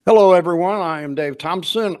Hello, everyone. I am Dave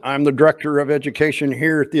Thompson. I'm the Director of Education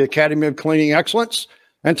here at the Academy of Cleaning Excellence.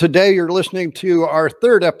 And today you're listening to our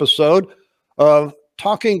third episode of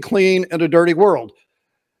Talking Clean in a Dirty World.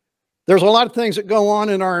 There's a lot of things that go on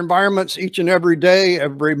in our environments each and every day,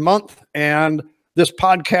 every month. And this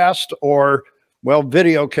podcast, or,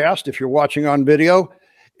 video cast, if you're watching on video,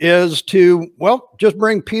 is to, just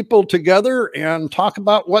bring people together and talk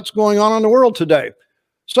about what's going on in the world today.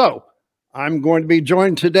 So, I'm going to be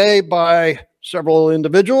joined today by several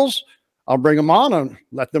individuals. I'll bring them on and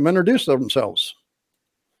let them introduce themselves.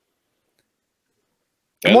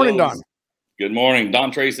 Good morning, Don. Good morning.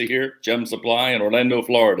 Don Tracy here, Gem Supply in Orlando,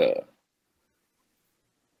 Florida.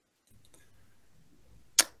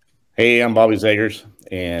 Hey, I'm Bobby Zagers,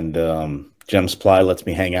 and Gem Supply lets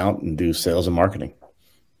me hang out and do sales and marketing.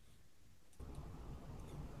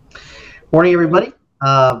 Morning, everybody.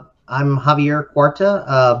 I'm Javier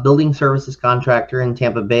Cuarta, building services contractor in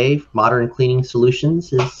Tampa Bay. Modern Cleaning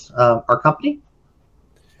Solutions is our company.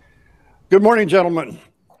 Good morning, gentlemen.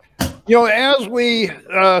 As we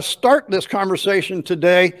start this conversation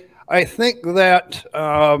today, I think that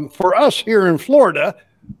for us here in Florida,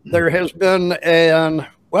 there has been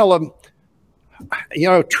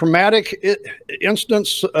traumatic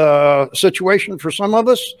instance situation for some of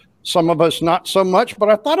us not so much. But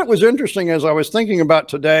I thought it was interesting as I was thinking about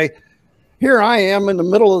today. Here I am in the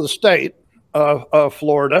middle of the state of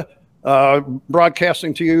Florida,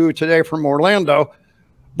 broadcasting to you today from Orlando.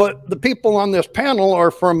 But the people on this panel are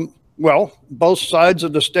from, both sides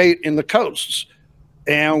of the state in the coasts.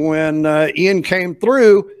 And when Ian came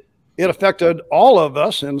through, it affected all of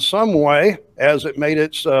us in some way as it made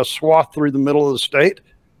its swath through the middle of the state.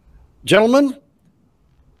 Gentlemen,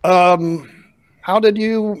 how did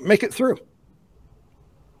you make it through?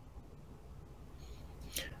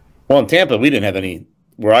 Well, in Tampa, we didn't have any,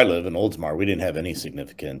 where I live in Oldsmar, we didn't have any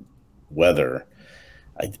significant weather.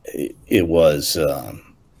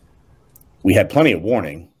 We had plenty of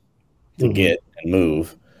warning to get and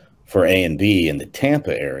move for A and B in the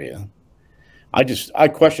Tampa area. I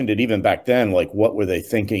questioned it even back then, like, what were they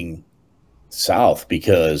thinking south?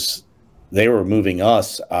 Because they were moving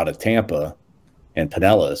us out of Tampa and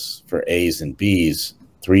Pinellas for A's and B's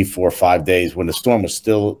 3, 4, 5 days when the storm was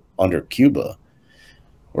still under Cuba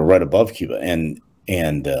or right above Cuba. And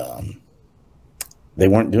they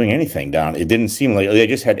weren't doing anything down. It didn't seem like they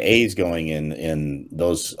just had A's going in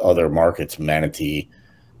those other markets, Manatee,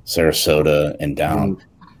 Sarasota, and down.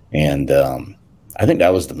 And I think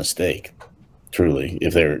that was the mistake, truly.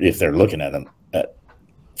 If they're looking at them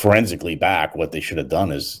forensically back, what they should have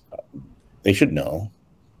done is they should know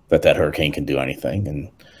that hurricane can do anything, and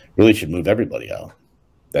really should move everybody out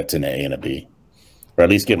that's an A and a B, or at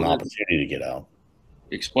least give them an opportunity to get out.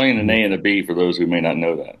 Explain an A and a B for those who may not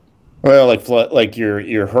know that. Well, like flood, like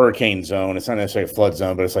your hurricane zone. It's not necessarily a flood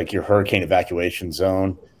zone, but it's like your hurricane evacuation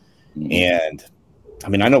zone. And I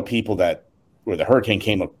mean, I know people where the hurricane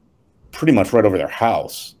came up pretty much right over their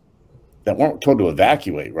house that weren't told to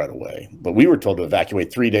evacuate right away, but we were told to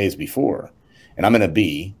evacuate 3 days before. And I'm in a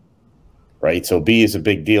B. Right. So B is a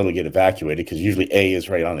big deal to get evacuated because usually A is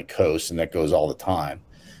right on the coast and that goes all the time.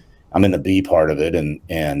 I'm in the B part of it. And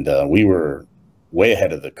we were way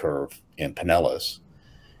ahead of the curve in Pinellas.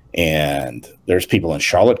 And there's people in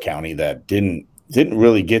Charlotte County that didn't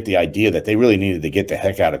really get the idea that they really needed to get the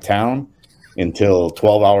heck out of town until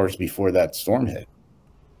 12 hours before that storm hit.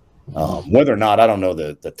 Whether or not, I don't know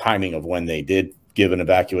the timing of when they did give an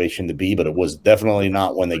evacuation to B, but it was definitely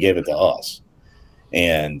not when they gave it to us.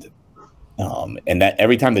 And that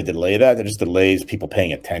every time they delay that just delays people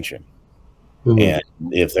paying attention. And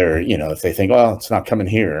if if they think, well, it's not coming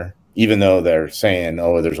here, even though they're saying,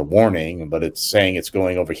 oh, there's a warning, but it's saying it's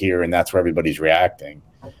going over here and that's where everybody's reacting.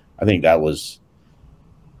 I think that was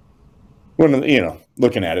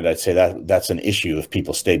looking at it, I'd say that's an issue if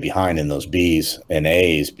people stay behind in those B's and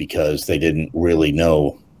A's because they didn't really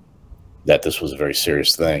know that this was a very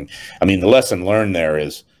serious thing. I mean, the lesson learned there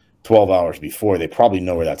is 12 hours before, they probably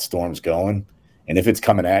know where that storm's going. And if it's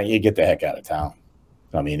coming at you, get the heck out of town.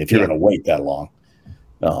 I mean, if you're going to wait that long.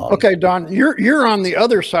 Okay, Don, you're on the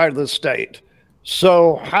other side of the state.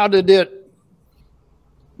 So how did it?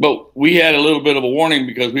 Well, we had a little bit of a warning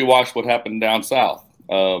because we watched what happened down south.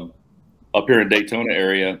 Up here in Daytona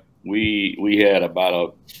area, we had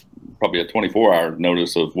about probably a 24-hour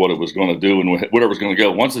notice of what it was going to do and where it was going to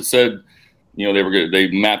go. Once it said, they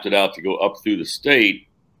mapped it out to go up through the state.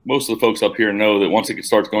 Most of the folks up here know that once it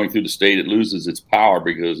starts going through the state, it loses its power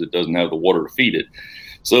because it doesn't have the water to feed it.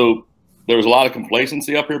 So there was a lot of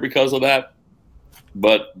complacency up here because of that.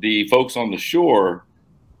 But the folks on the shore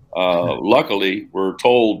Luckily, we're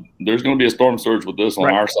told there's going to be a storm surge with this on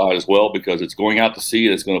Right. our side as well, because it's going out to sea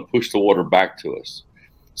and it's going to push the water back to us.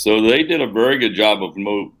 So they did a very good job of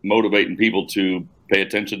motivating people to pay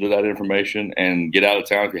attention to that information and get out of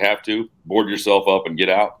town if you have to, board yourself up and get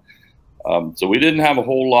out. So we didn't have a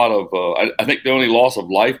whole lot of, I think the only loss of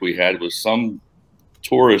life we had was some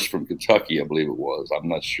tourist from Kentucky, I believe it was. I'm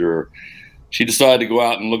not sure. She decided to go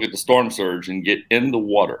out and look at the storm surge and get in the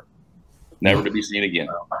water, never to be seen again.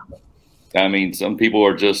 I mean, some people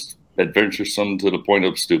are just adventuresome to the point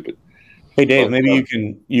of stupid. Hey Dave, But,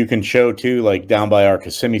 maybe you can show too, like down by our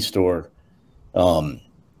Kissimmee store,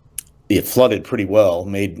 it flooded pretty well.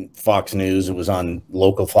 Made Fox News. It was on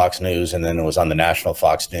local Fox News, and then it was on the national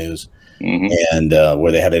Fox News, and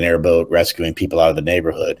where they had an airboat rescuing people out of the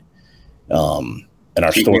neighborhood. And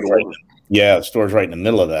our store, the store's right in the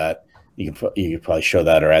middle of that. You could probably show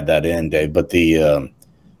that or add that in, Dave. But the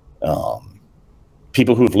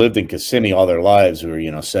people who've lived in Kissimmee all their lives, who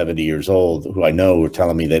are 70 years old, who I know, were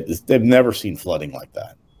telling me that they've never seen flooding like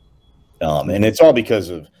that. And it's all because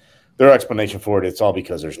of their explanation for it. It's all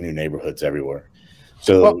because there's new neighborhoods everywhere.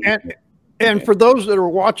 So, Well, and for those that are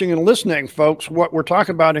watching and listening, folks, what we're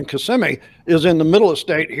talking about in Kissimmee is in the middle of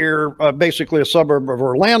state here, basically a suburb of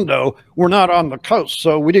Orlando. We're not on the coast,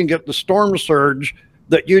 so we didn't get the storm surge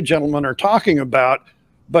that you gentlemen are talking about,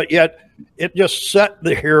 but yet it just sat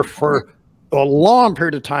here for a long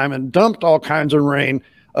period of time and dumped all kinds of rain,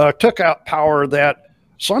 took out power that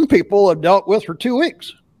some people have dealt with for 2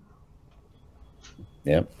 weeks.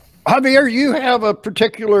 yeah. Javier, you have a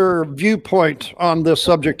particular viewpoint on this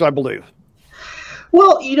subject, I believe.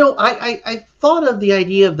 Well, I thought of the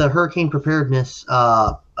idea of the hurricane preparedness,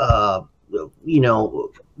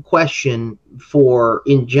 question for,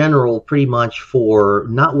 in general, pretty much for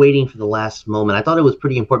not waiting for the last moment. I thought it was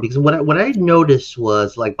pretty important because what I noticed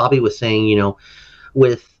was, like Bobby was saying,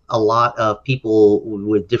 with a lot of people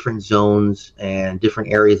with different zones and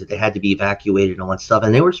different areas that they had to be evacuated and all that stuff.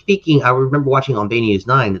 And they were speaking, I remember watching on Bay News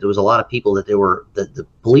 9 that there was a lot of people that the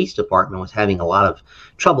police department was having a lot of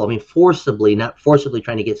trouble. I mean, not forcibly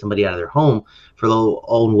trying to get somebody out of their home for their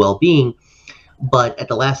own well-being, but at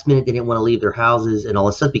the last minute, they didn't want to leave their houses and all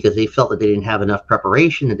this stuff because they felt that they didn't have enough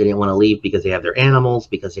preparation, that they didn't want to leave because they have their animals,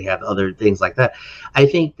 because they have other things like that. I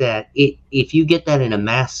think that if you get that in a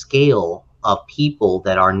mass scale of people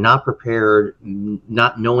that are not prepared,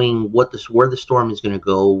 not knowing where the storm is going to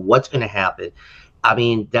go, what's going to happen, I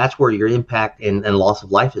mean, that's where your impact and loss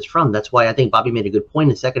of life is from. That's why I think Bobby made a good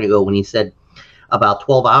point a second ago when he said about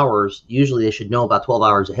 12 hours. Usually they should know about 12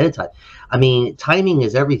 hours ahead of time. I mean, timing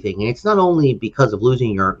is everything. And it's not only because of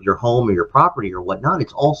losing your home or your property or whatnot,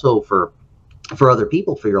 it's also for other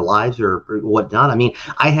people, for your lives or whatnot. I mean,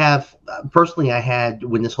 I had,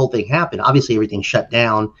 when this whole thing happened, obviously everything shut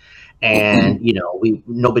down. And,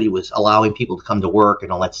 nobody was allowing people to come to work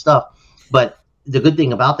and all that stuff. But the good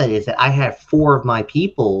thing about that is that I had 4 of my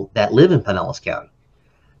people that live in Pinellas County.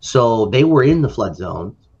 So they were in the flood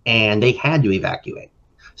zone and they had to evacuate.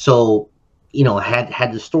 So,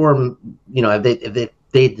 had the storm, if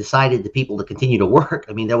they decided the people to continue to work,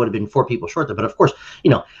 I mean, there would have been 4 people short there. But of course,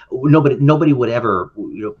 nobody would ever,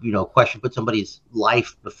 put somebody's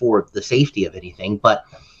life before the safety of anything. But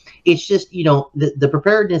it's just, the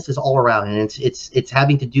preparedness is all around, and it's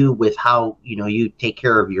having to do with how, you take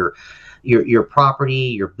care of your property,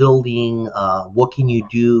 your building, what can you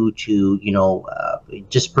do to,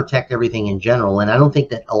 just protect everything in general. And I don't think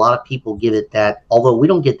that a lot of people give it that, although we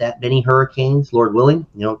don't get that many hurricanes, Lord willing,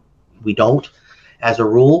 we don't as a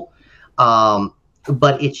rule.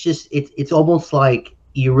 But it's just, it's almost like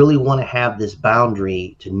you really want to have this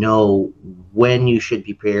boundary to know when you should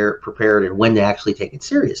be prepared and when to actually take it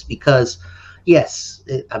serious. Because yes,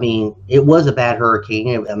 it was a bad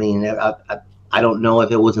hurricane. I mean, I don't know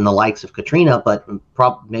if it was in the likes of Katrina, but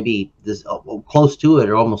maybe this close to it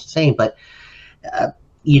or almost the same. But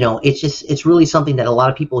it's really something that a lot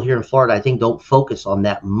of people here in Florida, I think, don't focus on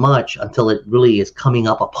that much until it really is coming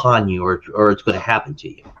up upon you or it's going to happen to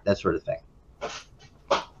you, that sort of thing.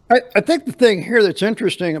 I think the thing here that's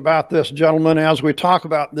interesting about this, gentlemen, as we talk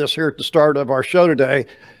about this here at the start of our show today,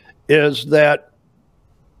 is that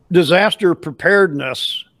disaster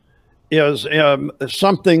preparedness is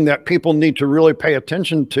something that people need to really pay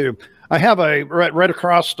attention to. I have right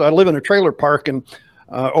across, I live in a trailer park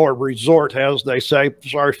or resort, as they say.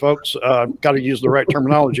 Sorry, folks, got to use the right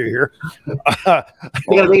terminology here. We got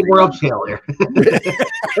to make more upscale here.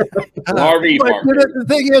 RV park. The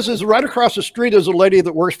thing is right across the street is a lady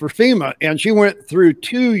that works for FEMA, and she went through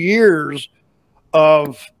 2 years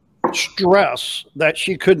of stress that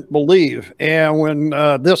she couldn't believe. And when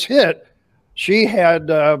this hit, she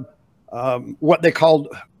had what they called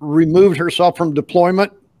removed herself from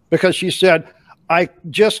deployment because she said, I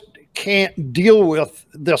just can't deal with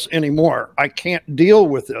this anymore. I can't deal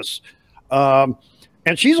with this. And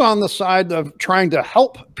she's on the side of trying to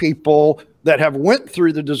help people that have went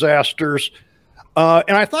through the disasters.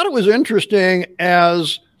 And I thought it was interesting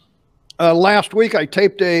as last week I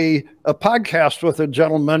taped a podcast with a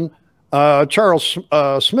gentleman, Charles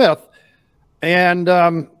Smith,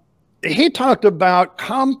 and he talked about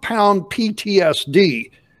compound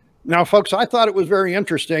PTSD. Now, folks, I thought it was very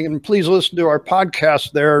interesting, and please listen to our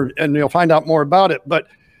podcast there and you'll find out more about it. But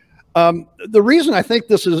the reason I think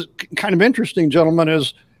this is kind of interesting, gentlemen,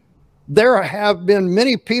 is there have been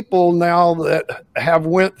many people now that have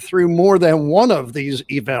went through more than one of these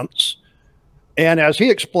events. And as he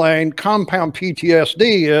explained, compound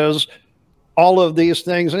PTSD is all of these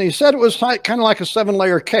things. And he said it was like, kind of like a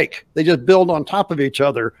 7-layer cake. They just build on top of each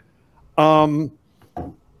other. I'm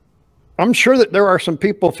sure that there are some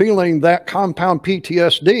people feeling that compound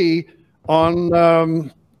PTSD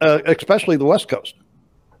on especially the West Coast.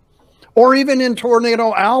 Or even in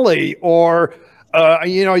Tornado Alley, or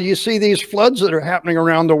you see these floods that are happening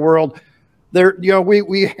around the world. There,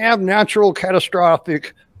 we have natural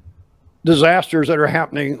catastrophic disasters that are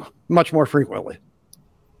happening much more frequently.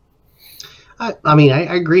 I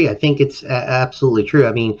agree. I think it's absolutely true.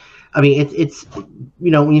 I mean, it's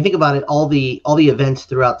when you think about it, all the events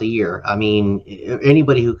throughout the year. I mean,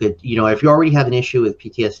 anybody who could, if you already have an issue with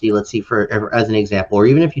PTSD, let's see as an example, or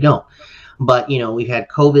even if you don't. But, we've had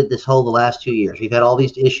COVID the last 2 years. We've had all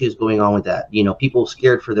these issues going on with that, people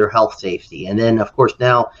scared for their health safety. And then, of course,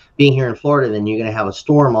 now being here in Florida, then you're going to have a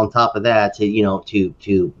storm on top of that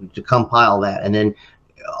to compile that. And then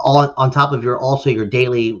on top of your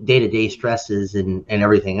daily day-to-day stresses and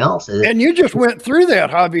everything else. And you just went through that,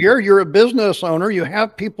 Javier. You're a business owner. You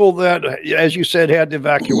have people that, as you said, had to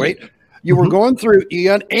evacuate. You were going through,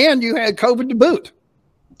 Ian, and you had COVID to boot.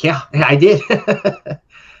 Yeah, I did.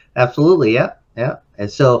 Absolutely. Yeah.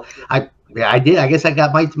 And so I did. I guess I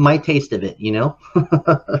got my taste of it,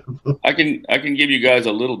 I can give you guys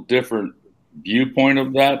a little different viewpoint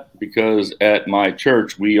of that, because at my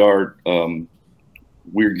church we're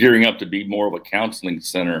gearing up to be more of a counseling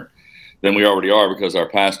center than we already are, because our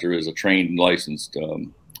pastor is a trained and licensed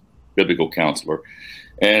biblical counselor.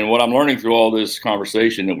 And what I'm learning through all this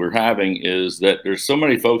conversation that we're having is that there's so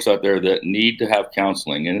many folks out there that need to have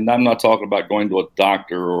counseling. And I'm not talking about going to a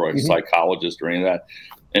doctor or a psychologist or any of that.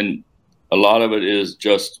 And a lot of it is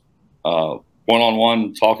just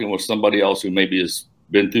one-on-one talking with somebody else who maybe has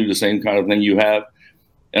been through the same kind of thing you have.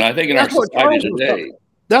 And I think in our society today,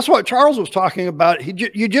 that's what Charles was talking about.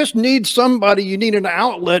 You just need somebody, you need an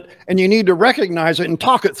outlet, and you need to recognize it and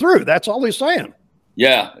talk it through. That's all he's saying.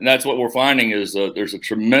 Yeah, and that's what we're finding is there's a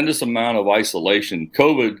tremendous amount of isolation.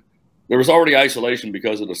 COVID, there was already isolation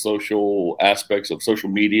because of the social aspects of social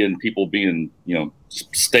media and people being,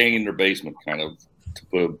 staying in their basement, kind of, to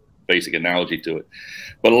put a basic analogy to it.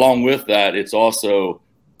 But along with that, it's also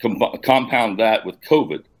compound that with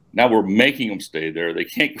COVID. Now we're making them stay there. They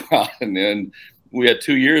can't go out. And then we had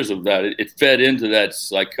 2 years of that. It fed into that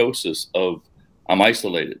psychosis of I'm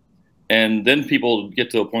isolated. And then people get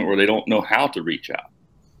to a point where they don't know how to reach out.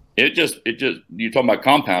 It just you're talking about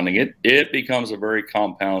compounding it becomes a very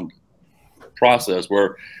compound process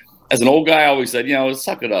where, as an old guy, I always said,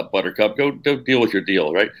 suck it up, buttercup, go deal with your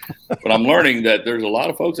deal. Right. But I'm learning that there's a lot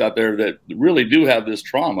of folks out there that really do have this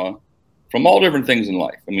trauma from all different things in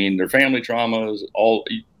life. I mean, their family traumas,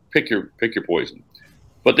 pick your poison.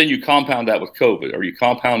 But then you compound that with COVID, or you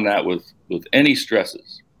compound that with any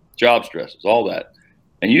stresses, job stresses, all that.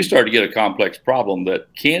 And you start to get a complex problem that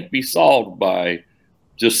can't be solved by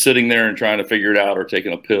just sitting there and trying to figure it out, or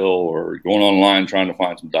taking a pill, or going online trying to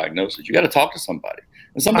find some diagnosis. You got to talk to somebody.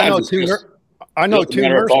 And sometimes I know two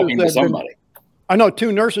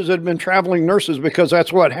nurses that have been traveling nurses, because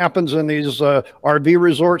that's what happens in these RV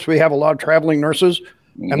resorts. We have a lot of traveling nurses,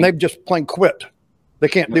 and they've just plain quit. They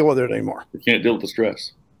can't deal with it anymore. They can't deal with the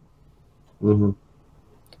stress. Mm-hmm.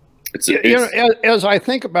 As I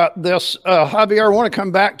think about this, Javier, I want to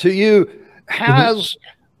come back to you. Has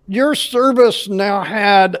your service now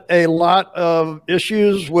had a lot of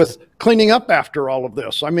issues with cleaning up after all of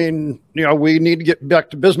this? I mean, we need to get back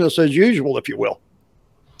to business as usual, if you will.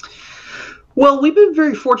 Well, we've been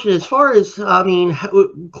very fortunate as far as,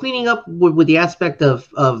 cleaning up with the aspect of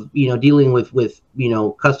dealing with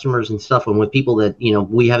customers and stuff, and with people that,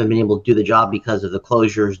 we haven't been able to do the job because of the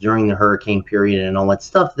closures during the hurricane period and all that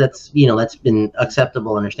stuff. That's been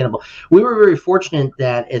acceptable, understandable. We were very fortunate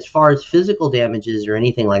that as far as physical damages or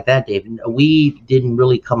anything like that, Dave, we didn't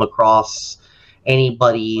really come across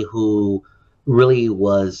anybody who really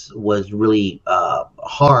was really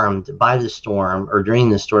harmed by the storm or during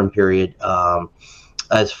the storm period,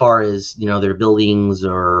 as far as their buildings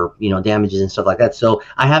or damages and stuff like that. So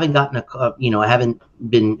I haven't gotten I haven't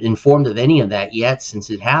been informed of any of that yet since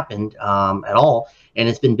it happened at all, and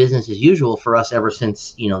it's been business as usual for us ever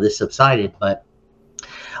since this subsided. But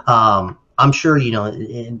I'm sure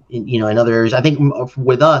in other areas. I think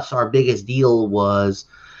with us, our biggest deal was,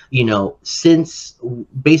 since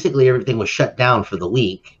basically everything was shut down for the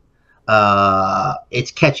week,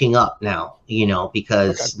 it's catching up now.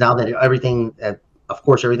 Because now that everything, of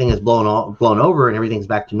course, everything is blown over and everything's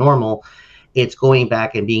back to normal. It's going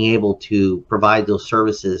back and being able to provide those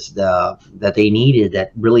services that they needed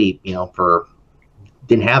that really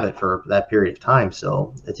didn't have it for that period of time.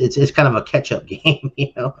 So it's kind of a catch up game,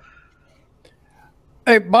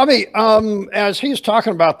 Hey, Bobby, as he's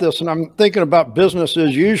talking about this and I'm thinking about business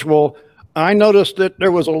as usual, I noticed that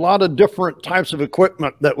there was a lot of different types of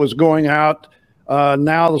equipment that was going out.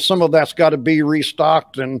 Now some of that's got to be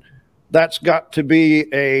restocked, and that's got to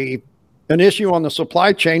be an issue on the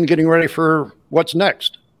supply chain getting ready for what's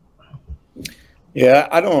next. Yeah,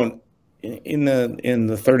 I don't, in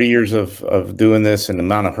the 30 years of doing this and the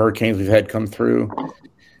amount of hurricanes we've had come through,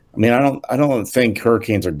 I mean, I don't think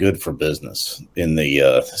hurricanes are good for business in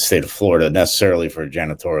the state of Florida, necessarily for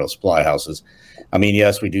janitorial supply houses. I mean,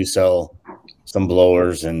 yes, we do sell some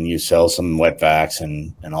blowers and you sell some wet vacs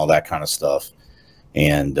and all that kind of stuff.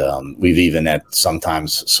 And we've even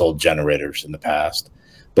sometimes sold generators in the past.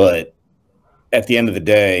 But at the end of the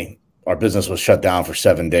day, our business was shut down for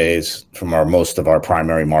 7 days from most of our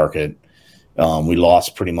primary market. We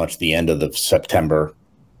lost pretty much the end of the September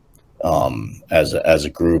as a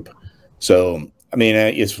group. So, I mean,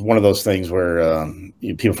 it's one of those things where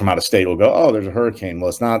people from out of state will go, oh, there's a hurricane. Well,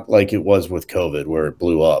 it's not like it was with COVID where it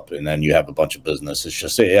blew up and then you have a bunch of business. It's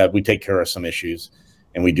just, yeah, we take care of some issues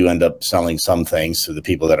and we do end up selling some things to the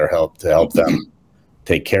people that are to help them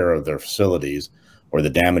take care of their facilities or the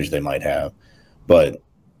damage they might have. But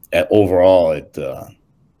overall,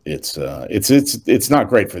 it's not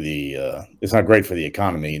great for the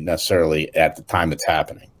economy necessarily at the time it's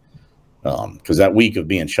happening. Because that week of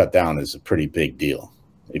being shut down is a pretty big deal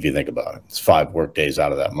if you think about it. It's 5 work days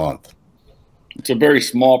out of that month. It's a very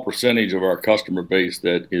small percentage of our customer base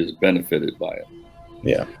that is benefited by it.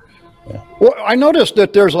 Yeah. Well, I noticed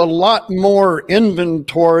that there's a lot more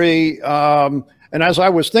inventory. And as I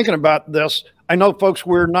was thinking about this, I know, folks,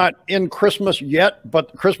 we're not in Christmas yet,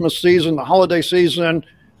 but the Christmas season, the holiday season,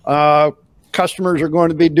 customers are going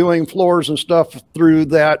to be doing floors and stuff through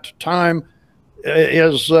that time.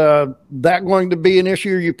 Is that going to be an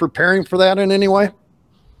issue? Are you preparing for that in any way?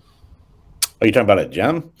 Are you talking about at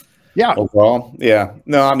GEM? Yeah. Overall? Yeah.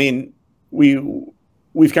 No, I mean,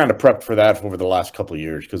 we've kind of prepped for that over the last couple of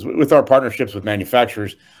years because with our partnerships with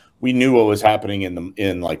manufacturers, we knew what was happening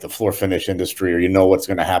in like the floor finish industry, or what's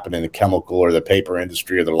going to happen in the chemical or the paper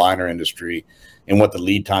industry or the liner industry and what the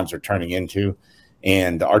lead times are turning into.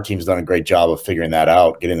 And our team's done a great job of figuring that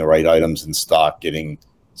out, getting the right items in stock, getting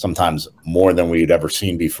sometimes more than we'd ever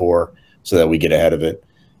seen before so that we get ahead of it.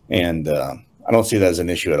 And I don't see that as an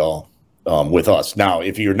issue at all with us. Now,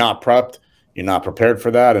 if you're not prepped, you're not prepared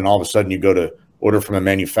for that, and all of a sudden you go to order from a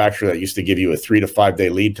manufacturer that used to give you a 3 to 5 day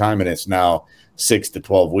lead time and it's now 6 to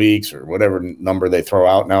 12 weeks or whatever number they throw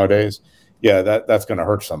out nowadays, yeah, that's going to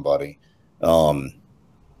hurt somebody.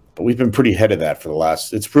 But we've been pretty ahead of that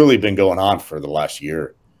it's really been going on for the last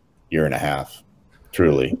year and a half,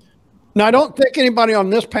 truly. Now, I don't think anybody on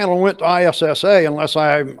this panel went to ISSA unless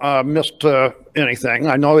I missed anything.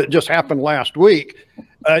 I know it just happened last week.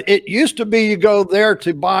 It used to be you go there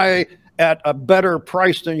to buy at a better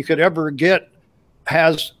price than you could ever get.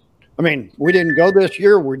 We didn't go this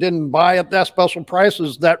year. We didn't buy at that special price.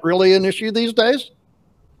 Is that really an issue these days?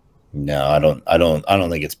 No, I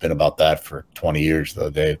don't think it's been about that for 20 years though,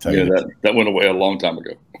 Dave. Yeah, that went away a long time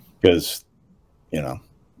ago. Because,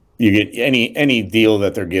 you get any deal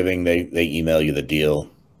that they're giving, they email you the deal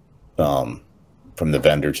from the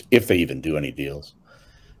vendors if they even do any deals.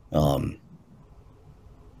 So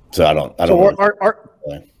I don't. So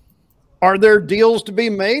are there deals to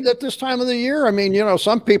be made at this time of the year? I mean,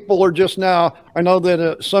 some people are just now. I know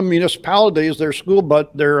that some municipalities,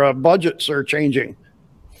 their budgets are changing.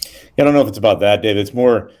 I don't know if it's about that, Dave. It's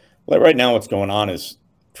more like right now what's going on is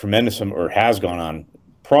tremendous, or has gone on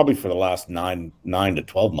probably for the last 9 to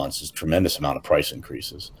 12 months, is tremendous amount of price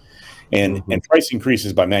increases and price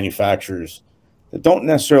increases by manufacturers that don't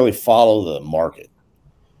necessarily follow the market.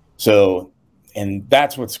 So, and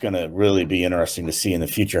that's what's going to really be interesting to see in the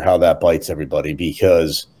future, how that bites everybody,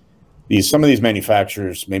 because some of these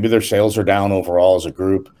manufacturers, maybe their sales are down overall as a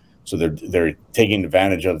group, So they're taking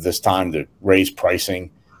advantage of this time to raise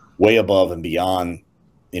pricing way above and beyond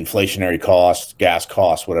inflationary costs, gas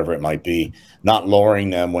costs, whatever it might be, not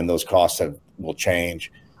lowering them when those costs will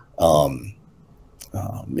change.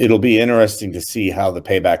 It'll be interesting to see how the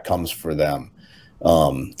payback comes for them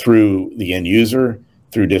through the end user,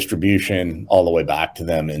 through distribution, all the way back to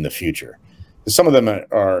them in the future. Some of them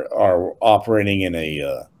are operating in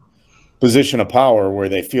a position of power where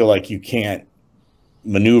they feel like you can't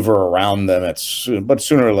maneuver around them. But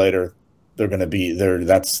sooner or later, they're going to be there.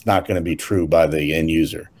 That's not going to be true by the end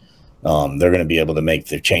user. They're going to be able to make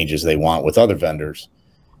the changes they want with other vendors,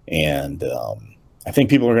 and I think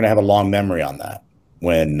people are going to have a long memory on that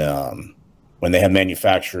when they have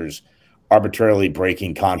manufacturers arbitrarily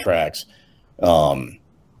breaking contracts,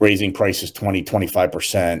 raising prices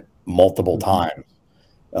 20-25% multiple times.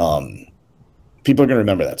 People are going to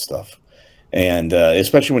remember that stuff. And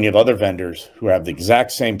especially when you have other vendors who have the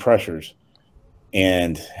exact same pressures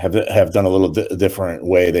and have done a little different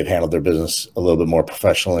way. They've handled their business a little bit more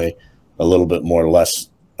professionally, a little bit more less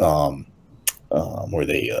were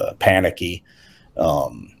they panicky.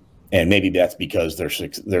 And maybe that's because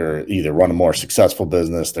they're either run a more successful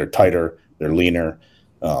business, they're tighter, they're leaner.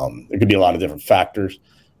 There could be a lot of different factors,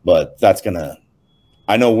 but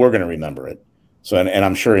I know we're going to remember it. So, and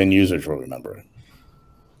I'm sure end users will remember it.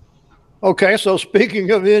 Okay, so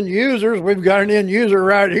speaking of end users, we've got an end user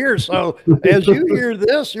right here. So as you hear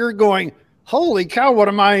this, you're going, holy cow, what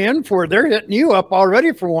am I in for? They're hitting you up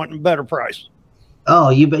already for wanting a better price. Oh,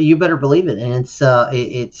 you better believe it. And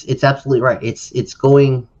it's absolutely right. It's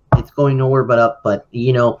going nowhere but up. But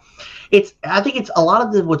I think it's a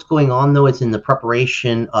lot of what's going on though. It's in the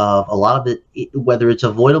preparation of a lot of it, whether it's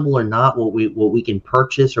avoidable or not. What we can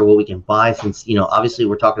purchase or what we can buy, since obviously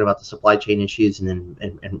we're talking about the supply chain issues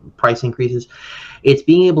and price increases. It's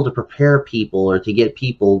being able to prepare people or to get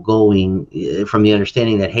people going from the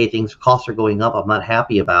understanding that, hey, costs are going up. I'm not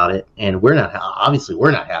happy about it, and we're not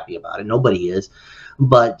happy about it. Nobody is.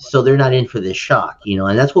 But so they're not in for this shock,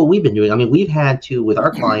 and that's what we've been doing. I mean, we've had to, with our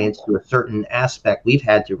clients, to a certain aspect, we've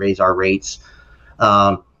had to raise our rates.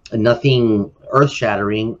 Nothing earth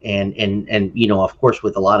shattering, and of course,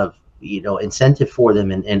 with a lot of incentive for them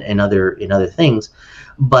and other things,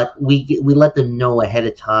 but we let them know ahead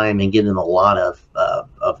of time and give them a lot of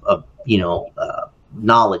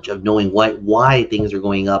knowledge of knowing why things are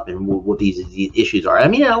going up and what these issues are. I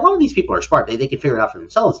mean, a lot of these people are smart. They can figure it out for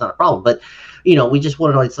themselves. It's not a problem. But, we just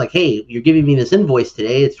want to know, it's like, hey, you're giving me this invoice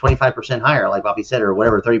today. It's 25% higher, like Bobby said, or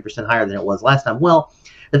whatever, 30% higher than it was last time. Well,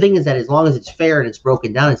 the thing is that as long as it's fair and it's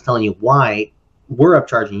broken down, it's telling you why we're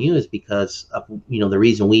upcharging you is because of, the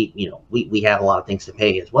reason we have a lot of things to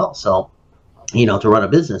pay as well. So, to run a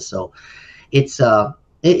business. So it's that.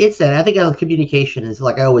 I think communication is,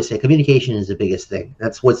 like I always say, communication is the biggest thing.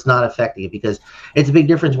 That's what's not affecting it, because it's a big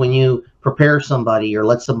difference when you prepare somebody or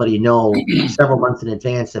let somebody know several months in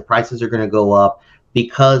advance that prices are going to go up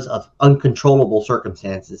because of uncontrollable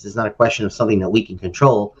circumstances. It's not a question of something that we can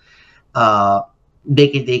control. They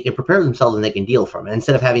can prepare themselves and they can deal from it,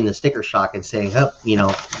 instead of having the sticker shock and saying, oh,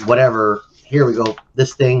 whatever, here we go,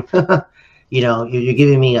 this thing, you're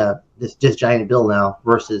giving me this giant bill now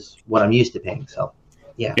versus what I'm used to paying. So.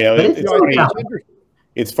 Yeah,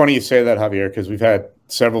 it's funny you say that, Javier, because we've had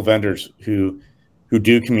several vendors who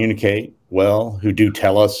do communicate well, who do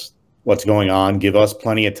tell us what's going on, give us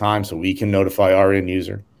plenty of time so we can notify our end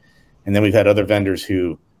user. And then we've had other vendors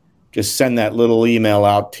who just send that little email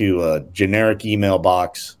out to a generic email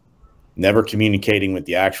box, never communicating with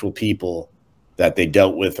the actual people that they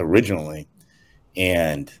dealt with originally,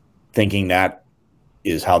 and thinking that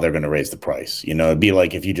is how they're going to raise the price. It'd be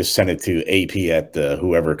like if you just send it to AP at the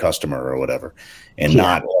whoever customer or whatever, and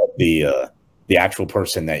not the actual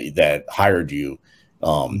person that hired you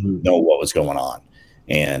know what was going on.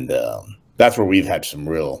 And that's where we've had some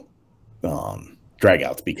real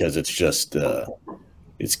dragouts, because it's just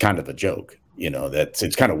it's kind of a joke.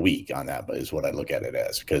 It's kind of weak on that, but is what I look at it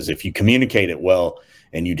as. Because if you communicate it well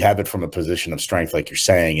and you'd have it from a position of strength, like you're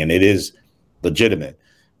saying, and it is legitimate,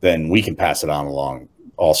 then we can pass it on along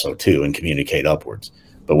also too and communicate upwards.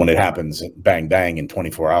 But when it happens bang bang in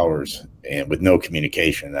 24 hours and with no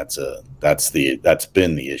communication, that's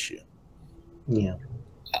been the issue. Yeah.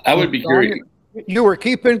 I would be curious. You were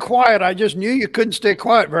keeping quiet. I just knew you couldn't stay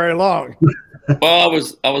quiet very long. Well,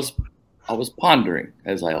 I was pondering,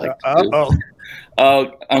 as I like to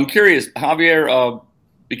do. I'm curious, Javier,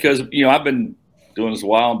 because I've been doing this a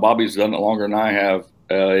while, and Bobby's done it longer than I have.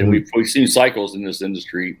 And we've seen cycles in this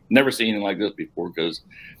industry, never seen anything like this before, because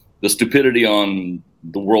the stupidity on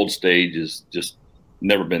the world stage is just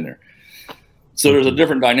never been there. So there's a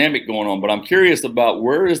different dynamic going on, but I'm curious about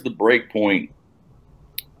where is the break point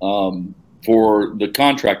for the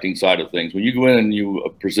contracting side of things. When you go in and you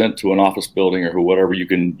present to an office building or whatever, you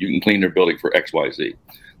can clean their building for XYZ.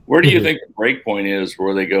 Where do you think the break point is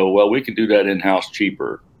where they go, well, we can do that in-house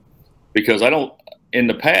cheaper? Because in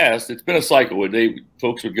the past, it's been a cycle where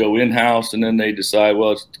folks would go in-house and then they decide,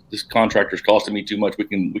 well, this contractor's costing me too much. We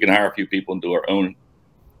can hire a few people and do our own.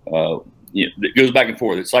 It goes back and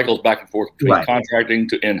forth. It cycles back and forth between contracting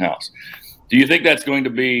to in-house. Do you think that's going to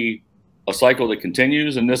be a cycle that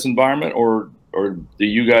continues in this environment, or do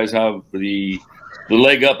you guys have the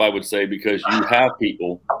leg up, I would say, because you have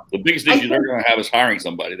people? The biggest issue they're going to have is hiring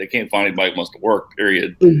somebody. They can't find anybody who wants to work,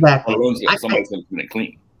 period. Exactly. Somebody's going to come in and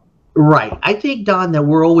clean. Right. I think, Don, that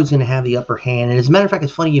we're always going to have the upper hand. And as a matter of fact,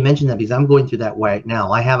 it's funny you mentioned that because I'm going through that right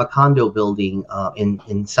now. I have a condo building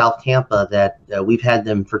in South Tampa that we've had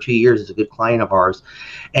them for 2 years as a good client of ours.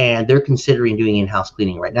 And they're considering doing in-house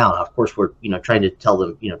cleaning right now. Now, of course, we're, trying to tell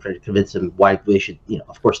them, trying to convince them why they should,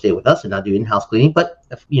 of course, stay with us and not do in-house cleaning. But,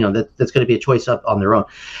 that's going to be a choice up on their own.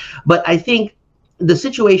 But I think the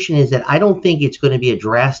situation is that I don't think it's going to be a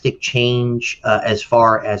drastic change as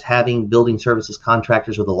far as having building services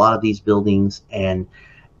contractors with a lot of these buildings and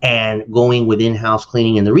going with in-house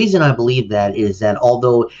cleaning. And the reason I believe that is that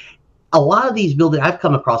although a lot of these buildings, I've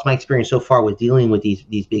come across my experience so far with dealing with these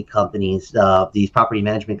big companies, these property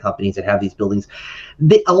management companies that have these buildings,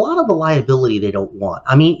 a lot of the liability they don't want.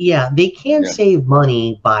 I mean, they can save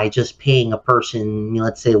money by just paying a person,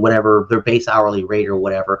 let's say whatever their base hourly rate or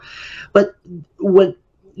whatever, but what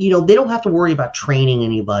they don't have to worry about training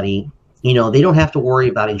anybody. They don't have to worry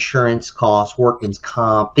about insurance costs, workman's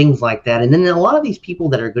comp, things like that. And then a lot of these people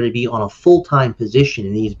that are going to be on a full-time position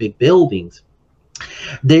in these big buildings,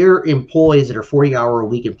 they're employees that are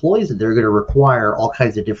 40-hour-a-week employees that they're going to require all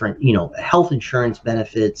kinds of different, health insurance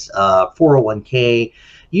benefits, 401k,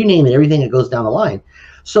 you name it, everything that goes down the line.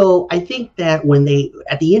 So I think that when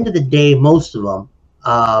at the end of the day, most of them,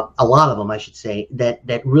 a lot of them, I should say,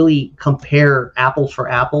 that really compare apples for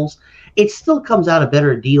apples, it still comes out a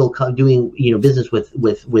better deal doing business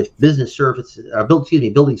with business services,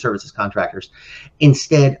 building services contractors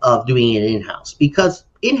instead of doing it in-house, because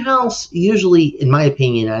in-house usually, in my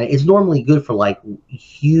opinion, is normally good for like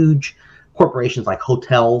huge corporations like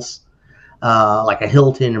hotels, like a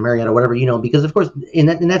Hilton or Marriott or whatever, because of course in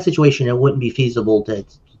that situation it wouldn't be feasible to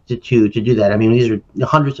do that. I mean, these are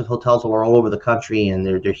hundreds of hotels all over the country, and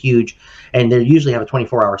they're huge, and they usually have a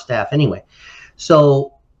 24-hour staff anyway.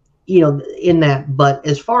 So in that, but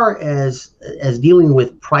as far as dealing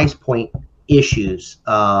with price point issues,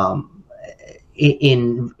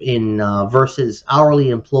 in versus hourly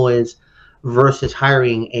employees versus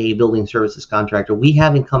hiring a building services contractor, we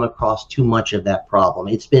haven't come across too much of that problem.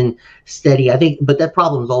 It's been steady, I think, but that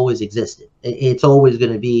problem has always existed. It's always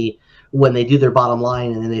going to be when they do their bottom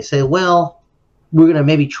line and then they say, well, we're going to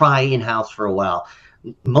maybe try in-house for a while.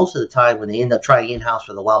 Most of the time when they end up trying in-house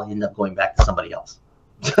for a while, they end up going back to somebody else.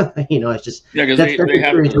 It's just because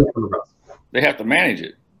they have to manage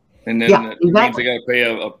it. And then it means they got to pay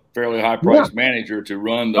a fairly high-priced manager to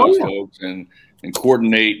run those folks and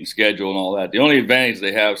coordinate and schedule and all that. The only advantage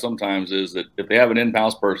they have sometimes is that if they have an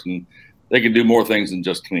in-house person, they can do more things than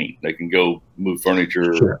just clean. They can go move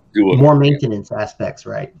furniture, do more maintenance aspects,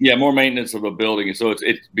 right? Yeah, more maintenance of a building. And so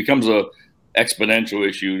it becomes a exponential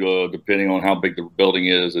issue depending on how big the building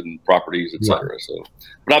is and properties, et cetera. So,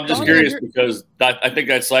 but I'm just curious because I think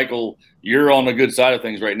that cycle, you're on the good side of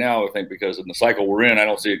things right now, I think, because in the cycle we're in, I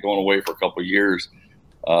don't see it going away for a couple of years.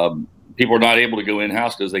 People are not able to go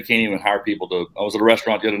in-house because they can't even hire people I was at a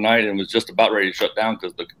restaurant the other night and was just about ready to shut down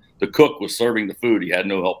because the cook was serving the food. He had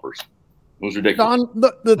no helpers. It was ridiculous. Don,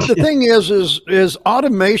 the thing is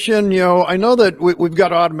automation. I know that we've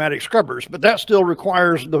got automatic scrubbers, but that still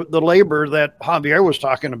requires the labor that Javier was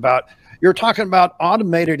talking about. You're talking about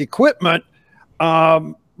automated equipment,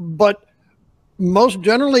 but most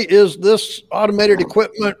generally, is this automated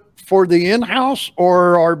equipment for the in-house,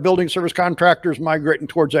 or are building service contractors migrating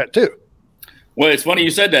towards that too? Well, it's funny you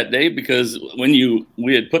said that, Dave, because when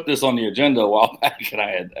we had put this on the agenda a while back, and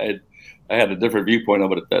I had a different viewpoint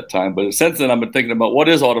of it at that time. But since then, I've been thinking about what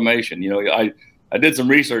is automation. I did some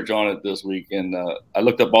research on it this week, and I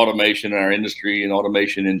looked up automation in our industry and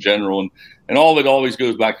automation in general, and all of it always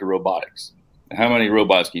goes back to robotics. How many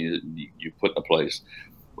robots can you put in place?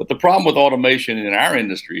 But the problem with automation in our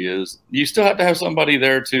industry is you still have to have somebody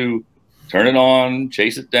there to turn it on,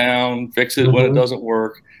 chase it down, fix it when it doesn't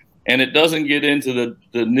work. And it doesn't get into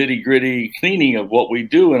the nitty gritty cleaning of what we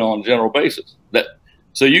do on a general basis.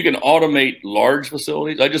 So you can automate large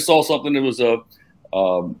facilities. I just saw something that was an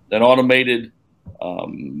automated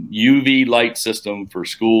UV light system for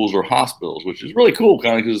schools or hospitals, which is really cool,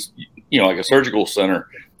 kind of because, like a surgical center,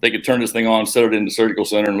 they could turn this thing on, set it in the surgical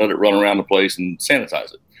center, and let it run around the place and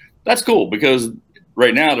sanitize it. That's cool because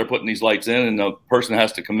right now they're putting these lights in, and the person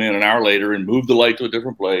has to come in an hour later and move the light to a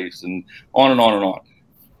different place, and on and on and on.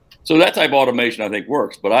 So that type of automation, I think,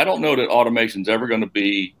 works. But I don't know that automation is ever going to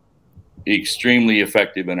be extremely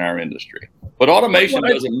effective in our industry. But automation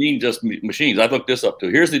doesn't mean just machines. I looked this up too.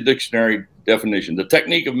 Here's the dictionary definition: the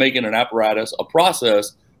technique of making an apparatus, a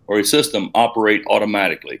process, or a system operate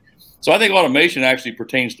automatically. So I think automation actually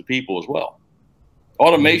pertains to people as well.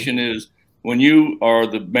 Automation is when you are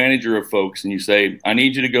the manager of folks and you say, I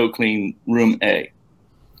need you to go clean room A.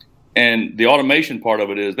 And the automation part of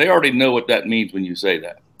it is they already know what that means when you say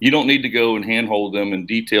that. You don't need to go and handhold them and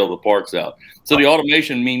detail the parts out. So the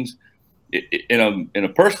automation means, in a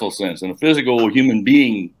personal sense, in a physical human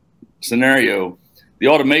being scenario, the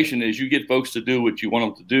automation is you get folks to do what you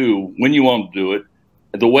want them to do, when you want them to do it,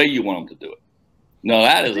 the way you want them to do it. No,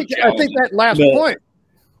 that is a challenge. I think that last point.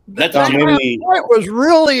 That last point was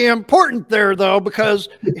really important there, though, because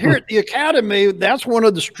here at the Academy, that's one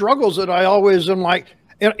of the struggles that I always am like,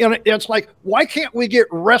 and it's like, why can't we get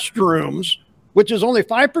restrooms, which is only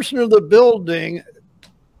 5% of the building,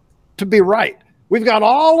 to be right? We've got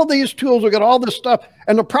all of these tools, we've got all this stuff.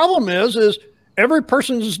 And the problem is every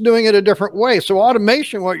person is doing it a different way. So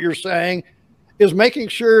automation, what you're saying, is making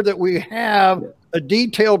sure that we have a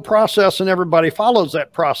detailed process and everybody follows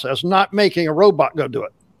that process, not making a robot go do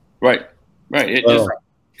it. Right. It just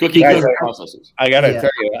cookie cutter processes. I got to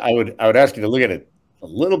tell you, I would ask you to look at it a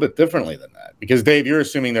little bit differently than that, because Dave, you're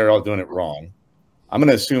assuming they're all doing it wrong. I'm going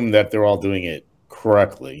to assume that they're all doing it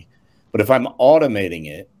correctly. But if I'm automating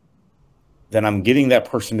it, then I'm getting that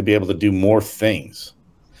person to be able to do more things.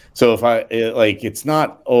 So if it's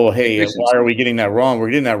not, oh, hey, why are we getting that wrong? We're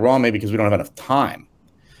getting that wrong maybe because we don't have enough time.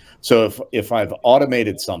 So if I've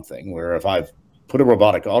automated something, where if I've put a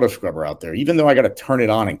robotic auto scrubber out there, even though I got to turn it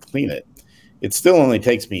on and clean it, it still only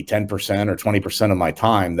takes me 10% or 20% of my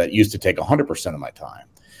time that used to take 100% of my time.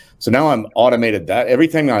 So now I'm automated that.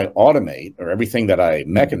 Everything I automate or everything that I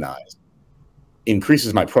mechanize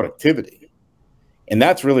increases my productivity. And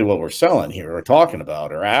that's really what we're selling here, or talking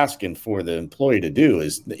about, or asking for the employee to do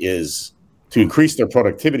is to increase their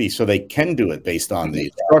productivity so they can do it based on the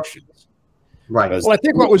instructions. Right. Well, I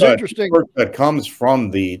think what was interesting that comes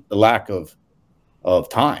from the lack of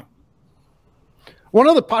time. One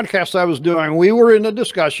of the podcasts I was doing, we were in a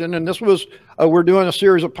discussion, and this was, we're doing a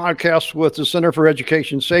series of podcasts with the Center for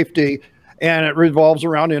Education Safety, and it revolves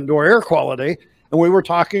around indoor air quality. And we were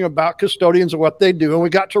talking about custodians and what they do, and we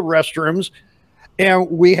got to restrooms, and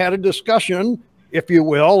we had a discussion, if you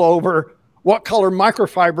will, over what color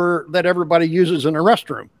microfiber that everybody uses in a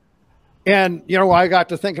restroom. And, I got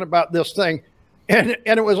to thinking about this thing, and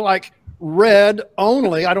it was like red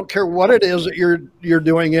only. I don't care what it is that you're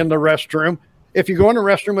doing in the restroom. If you go in the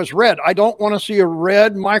restroom, it's red. I don't want to see a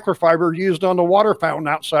red microfiber used on the water fountain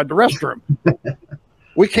outside the restroom.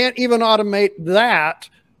 We can't even automate that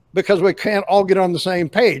because we can't all get on the same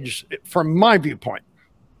page, from my viewpoint.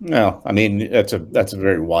 No, I mean, that's a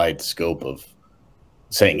very wide scope of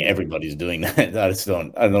saying everybody's doing that.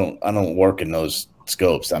 I don't work in those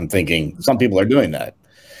scopes. I'm thinking some people are doing that.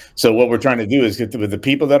 So what we're trying to do is get with the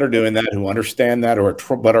people that are doing that, who understand that,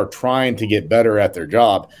 but are trying to get better at their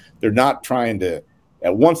job. They're not trying to,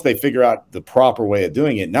 once they figure out the proper way of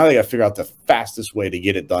doing it, now they got to figure out the fastest way to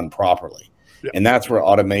get it done properly. Yeah. And that's where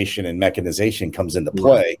automation and mechanization comes into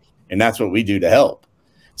play. And that's what we do to help.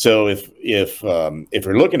 So if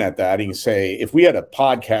you're looking at that, you can say, if we had a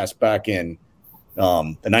podcast back in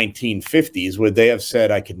the 1950s, would they have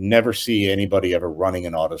said, I could never see anybody ever running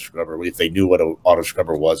an auto scrubber if they knew what an auto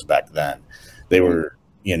scrubber was back then? They were,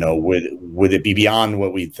 would it be beyond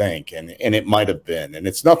what we think? And it might have been. And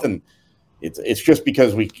it's nothing. It's just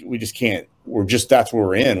because we just can't. That's where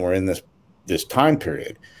we're in. We're in this time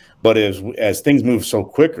period. But as things move so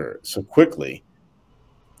quickly.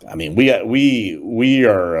 I mean, we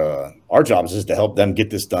are our jobs is to help them get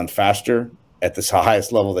this done faster at the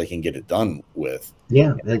highest level they can get it done with.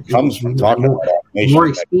 Yeah, it comes from talking about automation. More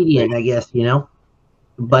expedient, I guess.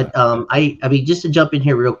 But I mean, just to jump in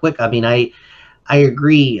here real quick. I mean, I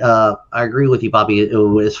agree. I agree with you, Bobby,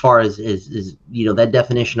 as far as that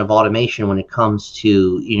definition of automation when it comes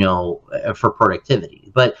to for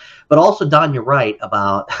productivity. But also, Don, you're right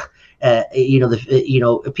about.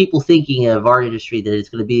 People thinking of our industry that it's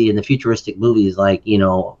going to be in the futuristic movies like,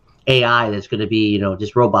 AI that's going to be,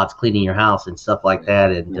 just robots cleaning your house and stuff like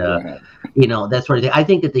that. And, that sort of thing. I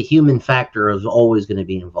think that the human factor is always going to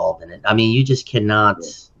be involved in it. I mean, you just cannot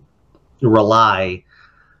rely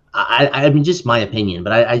I mean, just my opinion,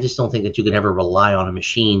 but I just don't think that you could ever rely on a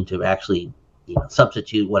machine to actually,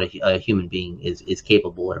 substitute what a human being is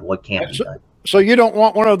capable or what can be done. So you don't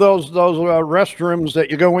want one of those restrooms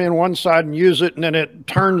that you go in one side and use it, and then it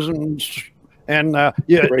turns and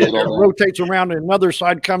it rotates around, and another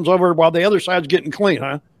side comes over while the other side's getting clean,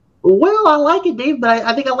 huh? Well, I like it, Dave, but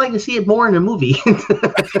I think I'd like to see it more in a movie.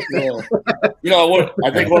 Yeah. What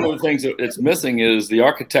I think one of the things that it's missing is the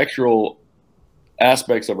architectural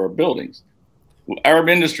aspects of our buildings. Our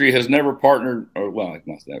industry has never partnered, or well,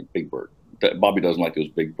 not that big word. Bobby doesn't like those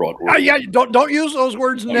big broad words. Yeah, don't use those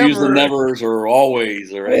words. Don't never use the nevers or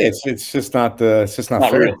always or Hey, it's just not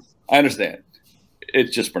fair. real. I understand.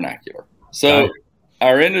 It's just vernacular. So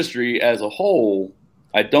our industry as a whole,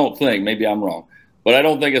 I don't think, maybe I'm wrong, but I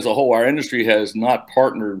don't think as a whole our industry has not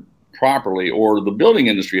partnered properly, or the building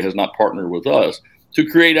industry has not partnered with us to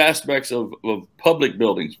create aspects of public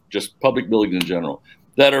buildings, just public buildings in general,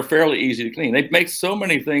 that are fairly easy to clean. They make so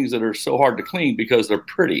many things that are so hard to clean because they're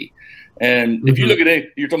pretty. And if you look at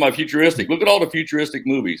it, you're talking about futuristic. Look at all the futuristic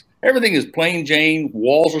movies. Everything is plain Jane.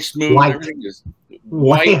 Walls are smooth. White. Everything is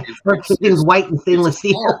white. It's white and stainless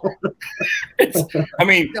steel. I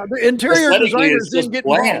mean, the interior designers didn't get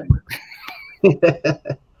bland.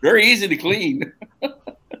 Very easy to clean.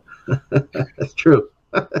 That's true.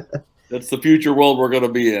 That's the future world we're going to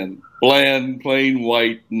be in. Bland, plain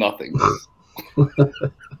white, nothing.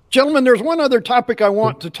 Gentlemen, there's one other topic I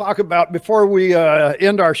want to talk about before we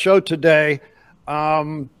end our show today.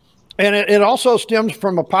 And it also stems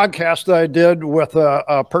from a podcast that I did with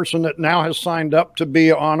a person that now has signed up to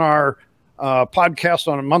be on our podcast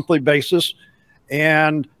on a monthly basis.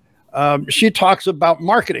 And she talks about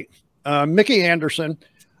marketing. Mickey Anderson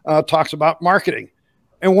talks about marketing.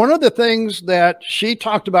 And one of the things that she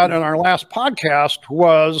talked about in our last podcast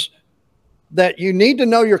was that you need to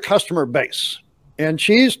know your customer base. And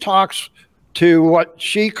she talks to what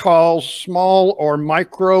she calls small or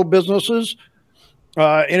micro businesses,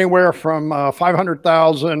 anywhere from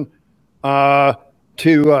 500,000 to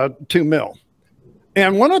 2 mil.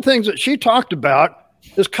 And one of the things that she talked about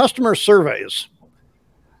is customer surveys.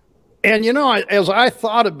 And, as I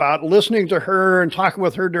thought about listening to her and talking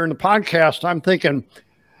with her during the podcast, I'm thinking,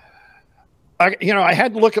 I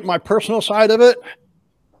had to look at my personal side of it.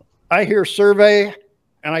 I hear survey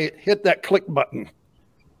and I hit that click button.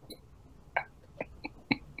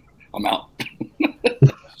 I'm out.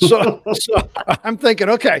 So I'm thinking,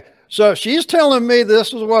 okay, so she's telling me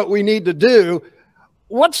this is what we need to do.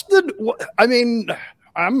 I'm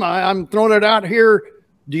throwing it out here.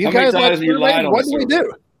 Do you guys like surveys? What do we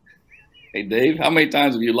do? Hey, Dave, how many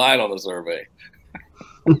times have you lied on a survey?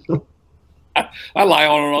 I lie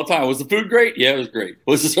on it all the time. Was the food great? Yeah, it was great.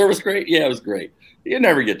 Was the service great? Yeah, it was great. You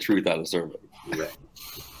never get truth out of survey. Right.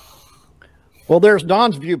 Well, there's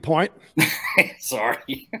Don's viewpoint.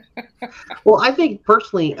 Sorry. Well, I think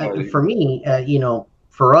personally, for me,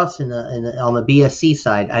 for us on the BSC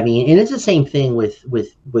side, I mean, and it's the same thing with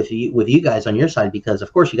you guys on your side, because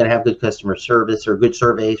of course you got to have good customer service or good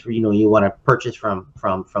surveys for you want to purchase from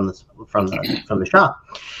the shop.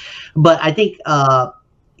 But I think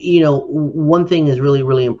one thing is really,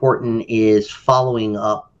 really important is following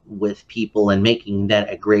up with people and making that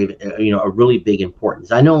a really big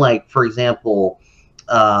importance. I know, like, for example,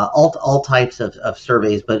 all types of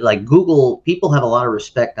surveys, but like Google, people have a lot of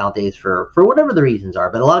respect nowadays for whatever the reasons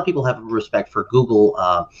are, but a lot of people have respect for Google,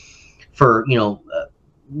 for,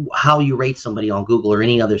 how you rate somebody on Google or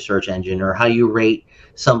any other search engine, or how you rate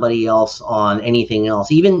somebody else on anything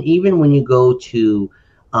else. Even when you go to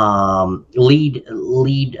lead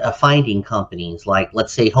finding companies, like,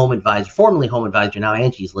 let's say Home Advisor, formerly Home Advisor, now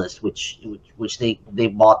Angie's List, which they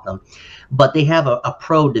bought them, but they have a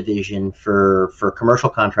pro division for commercial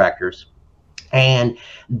contractors, and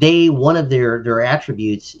one of their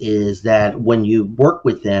attributes is that when you work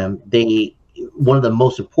with them, one of the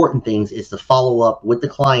most important things is to follow up with the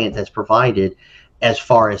client that's provided, as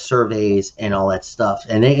far as surveys and all that stuff.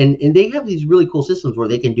 And they have these really cool systems where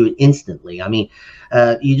they can do it instantly. I mean,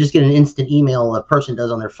 you just get an instant email a person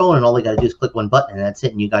does on their phone, and all they got to do is click one button, and that's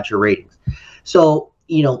it, and you got your ratings. So,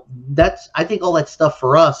 I think all that stuff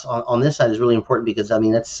for us on this side is really important, because, I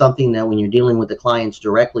mean, that's something that when you're dealing with the clients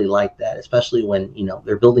directly like that, especially when,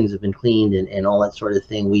 their buildings have been cleaned and all that sort of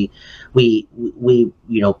thing, we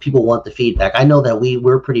people want the feedback. I know that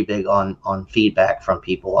we're pretty big on feedback from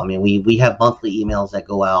people. I mean, we have monthly emails that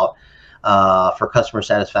go out for customer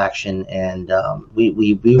satisfaction, and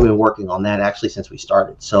we've been working on that actually since we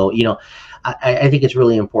started. So, I think it's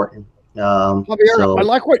really important. Javier, I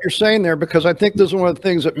like what you're saying there, because I think this is one of the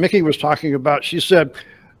things that Mickey was talking about. She said,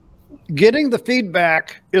 getting the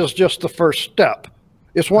feedback is just the first step.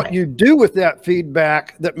 It's what Right. you do with that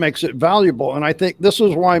feedback that makes it valuable. And I think this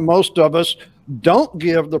is why most of us don't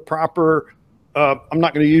give the proper, I'm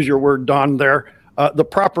not going to use your word, Don, there, the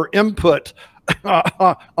proper input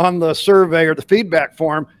on the survey or the feedback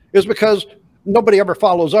form, is because nobody ever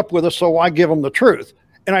follows up with us. So why give them the truth?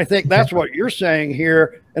 And I think that's what you're saying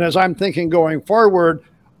here. And as I'm thinking going forward,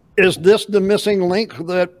 is this the missing link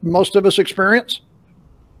that most of us experience?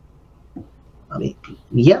 I mean,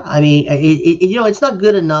 yeah, I mean, it's not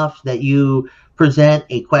good enough that you present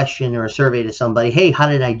a question or a survey to somebody. Hey, how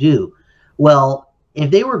did I do? Well,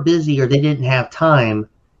 if they were busy or they didn't have time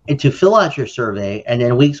to fill out your survey, and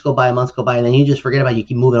then weeks go by, months go by, and then you just forget about it, you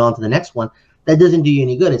keep moving on to the next one, that doesn't do you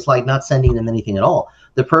any good. It's like not sending them anything at all.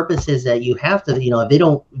 The purpose is that you have to, if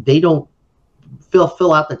they don't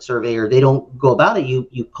fill out that survey, or they don't go about it,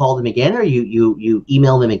 you call them again, or you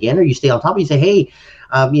email them again, or you stay on top of it. You say, hey,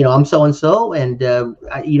 I'm so and so, and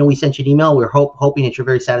we sent you an email. We're hoping that you're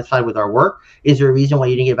very satisfied with our work. Is there a reason why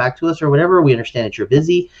you didn't get back to us or whatever? We understand that you're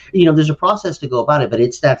busy. There's a process to go about it, but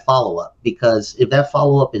it's that follow up, because if that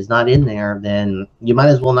follow up is not in there, then you might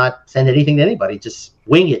as well not send anything to anybody. Just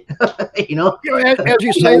wing it. As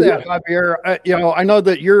you say that, Javier, I know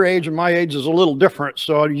that your age and my age is a little different,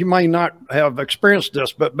 so you may not have experienced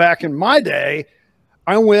this, but back in my day,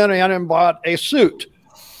 I went in and bought a suit.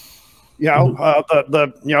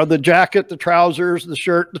 The jacket, the trousers, the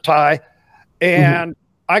shirt, the tie, and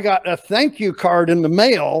I got a thank you card in the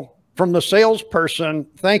mail from the salesperson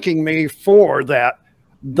thanking me for that.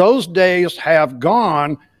 Those days have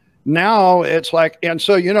gone. Now it's like, and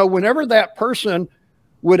so, whenever that person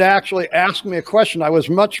would actually ask me a question, I was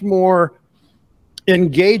much more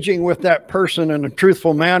engaging with that person in a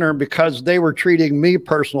truthful manner because they were treating me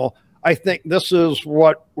personal. I think this is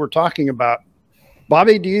what we're talking about.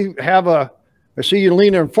 Bobby, do you have I see you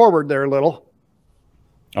leaning forward there a little.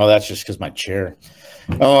 Oh, that's just because my chair.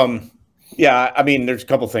 Yeah, I mean, there's a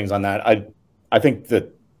couple things on that. I think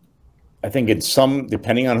in some,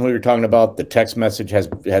 depending on who you're talking about, the text message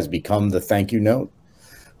has become the thank you note.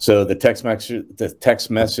 So the text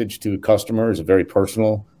message to a customer is a very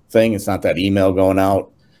personal thing. It's not that email going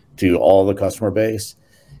out to all the customer base.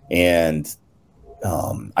 And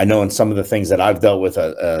I know in some of the things that I've dealt with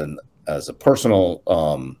as a personal,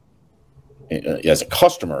 as a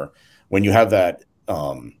customer, when you have that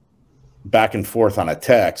back and forth on a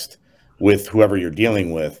text with whoever you're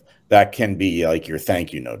dealing with, that can be like your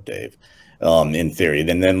thank you note, Dave, in theory.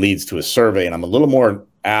 Then leads to a survey, and I'm a little more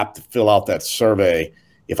apt to fill out that survey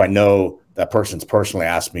if I know that person's personally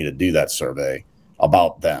asked me to do that survey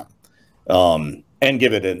about them, and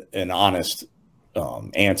give it an honest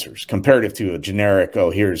answers, comparative to a generic,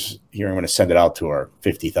 here I'm going to send it out to our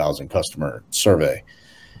 50,000 customer survey.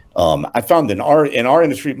 I found in our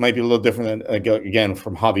industry, it might be a little different than, again,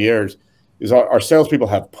 from Javier's, is our salespeople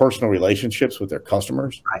have personal relationships with their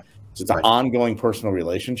customers. Right. So it's an ongoing personal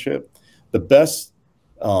relationship. The best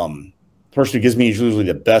person who gives me usually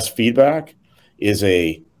the best feedback is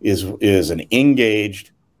an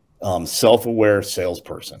engaged, self-aware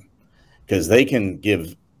salesperson, because they can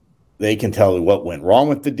tell you what went wrong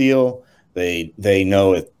with the deal. They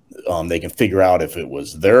know it. They can figure out if it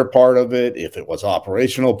was their part of it, if it was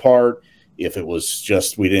operational part, if it was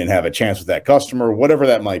just we didn't have a chance with that customer, whatever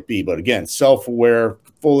that might be. But again, self-aware,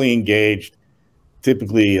 fully engaged,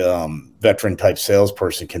 typically veteran type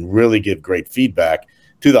salesperson can really give great feedback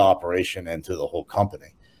to the operation and to the whole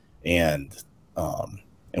company. And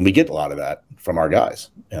we get a lot of that from our guys,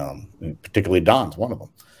 particularly Don's one of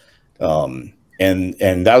them.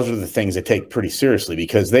 And those are the things they take pretty seriously,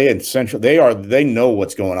 because they know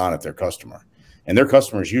what's going on at their customer, and their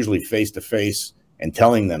customer is usually face to face and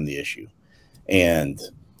telling them the issue. And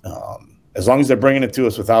as long as they're bringing it to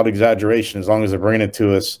us without exaggeration, as long as they're bringing it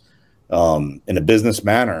to us in a business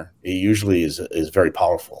manner, it usually is very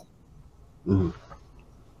powerful. Mm-hmm.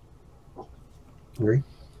 Agree.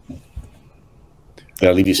 Did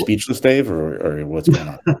I leave you speechless, Dave, or what's going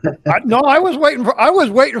on? I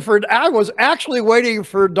was actually waiting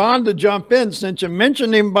for Don to jump in, since you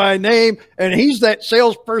mentioned him by name, and he's that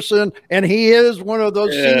salesperson, and he is one of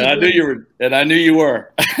those. Yeah, I knew you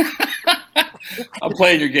were. I'm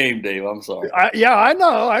playing your game, Dave. I'm sorry. I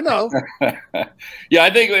know. Yeah, I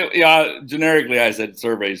think generically I said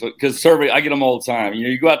surveys, because I get them all the time.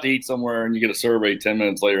 You go out to eat somewhere and you get a survey 10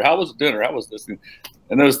 minutes later. How was dinner? How was this?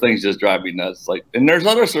 And those things just drive me nuts. And there's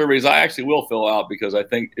other surveys I actually will fill out, because I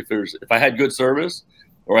think if I had good service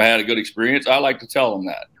or I had a good experience, I like to tell them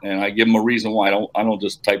that, and I give them a reason why. I don't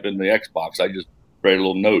just type in the Xbox. I just write a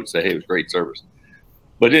little note, say, hey, it was great service.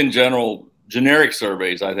 But in general, generic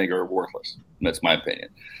surveys I think are worthless. That's my opinion.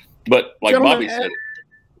 But like Bobby said,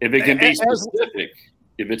 if it can be specific,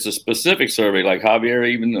 if it's a specific survey, like Javier,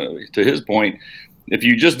 even to his point, if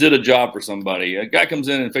you just did a job for somebody, a guy comes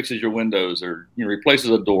in and fixes your windows, or replaces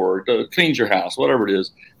a door, or cleans your house, whatever it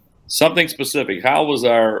is, something specific. How was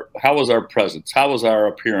our presence? How was our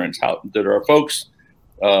appearance? How did our folks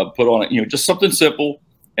put on it? Just something simple,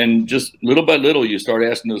 and just little by little, you start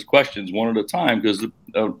asking those questions one at a time. Because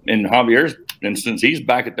in Javier's instance, he's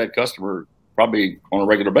back at that customer probably on a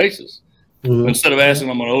regular basis. Mm-hmm. Instead of asking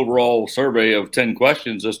them an overall survey of 10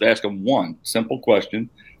 questions, just ask them one simple question.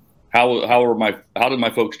 How did my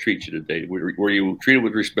folks treat you today? Were you treated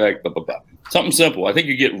with respect? Blah, blah, blah. Something simple. I think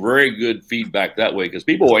you get very good feedback that way, because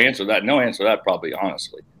people will answer that. No answer that probably,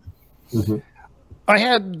 honestly. Mm-hmm. I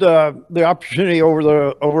had the opportunity over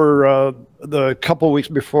the couple of weeks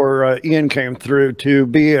before Ian came through to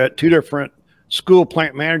be at 2 different school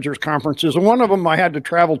plant managers conferences. And one of them I had to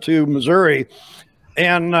travel to Missouri,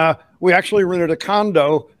 and we actually rented a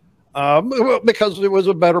condo because it was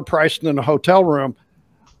a better price than a hotel room.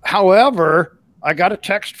 However, I got a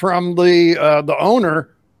text from the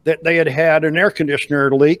owner that they had an air conditioner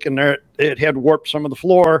leak, and it had warped some of the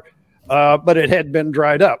floor, but it had been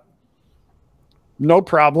dried up. No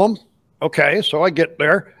problem. Okay, so I get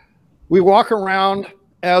there. We walk around,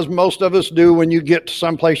 as most of us do when you get to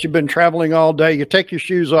someplace you've been traveling all day. You take your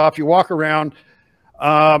shoes off, you walk around.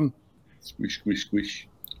 Squish, squish, squish.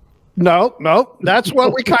 No, that's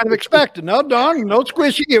what we kind of expected. No, Dawn, no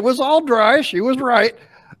squishing. It was all dry. She was right.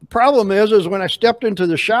 The problem is when I stepped into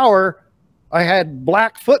the shower, I had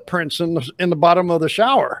black footprints in the bottom of the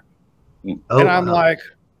shower. Oh, and I'm like,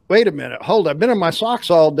 wait a minute, hold on. I've been in my socks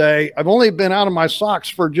all day. I've only been out of my socks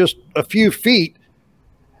for just a few feet.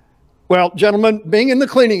 Well, gentlemen, being in the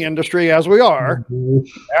cleaning industry as we are,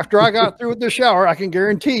 after I got through with the shower, I can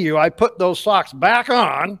guarantee you I put those socks back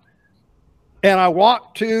on, and I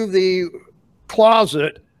walked to the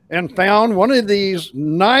closet and found one of these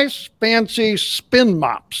nice, fancy spin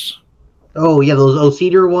mops. Oh, yeah, those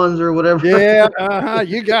cedar ones or whatever. Yeah,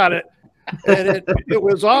 you got it. And it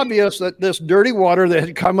was obvious that this dirty water that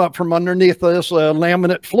had come up from underneath this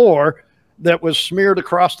laminate floor that was smeared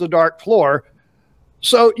across the dark floor.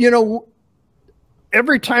 So,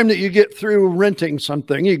 every time that you get through renting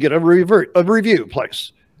something, you get a review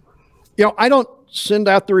place. I don't send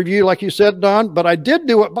out the review like you said, Don, but I did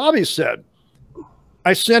do what Bobby said.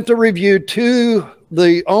 I sent a review to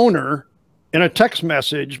the owner in a text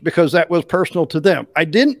message because that was personal to them. I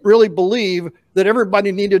didn't really believe that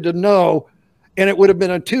everybody needed to know, and it would have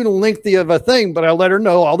been too lengthy of a thing, but I let her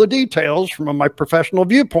know all the details from my professional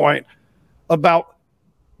viewpoint about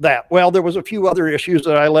that. Well, there was a few other issues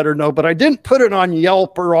that I let her know, but I didn't put it on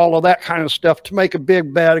Yelp or all of that kind of stuff to make a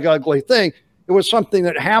big, bad, ugly thing. It was something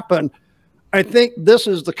that happened. I think this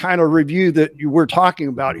is the kind of review that you were talking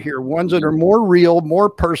about here, ones that are more real, more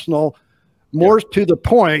personal, more to the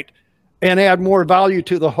point, and add more value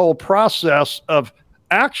to the whole process of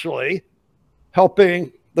actually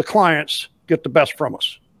helping the clients get the best from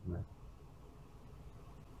us.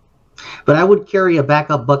 But I would carry a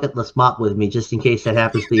backup bucketless mop with me just in case that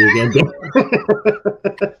happens to you again.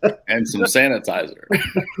 And some sanitizer.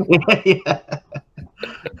 Yeah.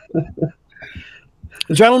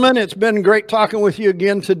 Gentlemen, it's been great talking with you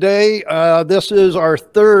again today. This is our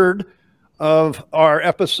third of our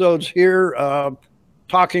episodes here,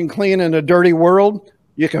 Talking Clean in a Dirty World.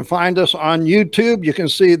 You can find us on YouTube. You can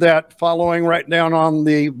see that following right down on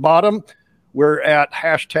the bottom. We're at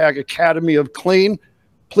 #Academy of Clean.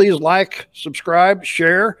 Please like, subscribe,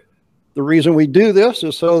 share. The reason we do this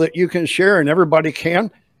is so that you can share and everybody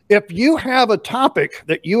can. If you have a topic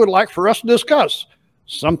that you would like for us to discuss,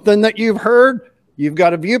 something that you've heard, you've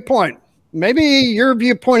got a viewpoint. Maybe your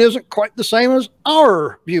viewpoint isn't quite the same as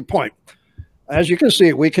our viewpoint. As you can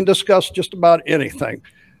see, we can discuss just about anything.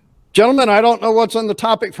 Gentlemen, I don't know what's on the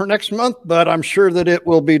topic for next month, but I'm sure that it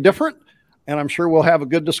will be different, and I'm sure we'll have a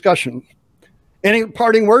good discussion. Any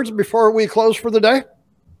parting words before we close for the day?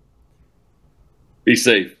 Be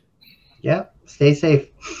safe. Yeah, stay safe.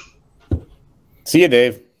 See you,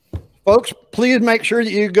 Dave. Folks, please make sure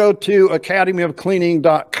that you go to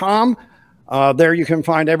academyofcleaning.com. There you can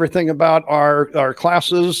find everything about our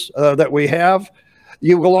classes that we have.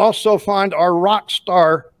 You will also find our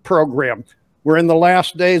Rockstar program. We're in the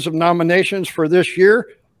last days of nominations for this year.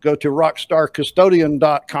 Go to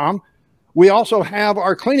rockstarcustodian.com. We also have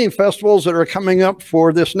our cleaning festivals that are coming up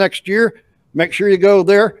for this next year. Make sure you go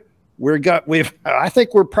there. I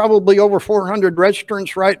think we're probably over 400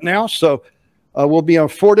 registrants right now. So we'll be in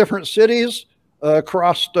 4 different cities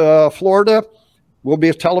across Florida. We'll be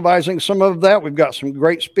televising some of that. We've got some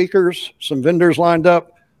great speakers, some vendors lined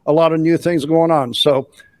up, a lot of new things going on. So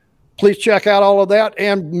please check out all of that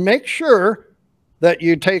and make sure that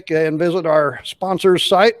you take and visit our sponsor's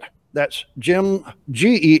site. That's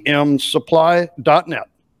gemsupply.net.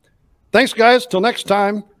 Thanks, guys. Till next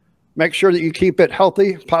time, make sure that you keep it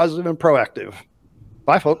healthy, positive, and proactive.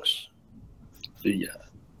 Bye, folks. See ya.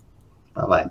 Bye-bye.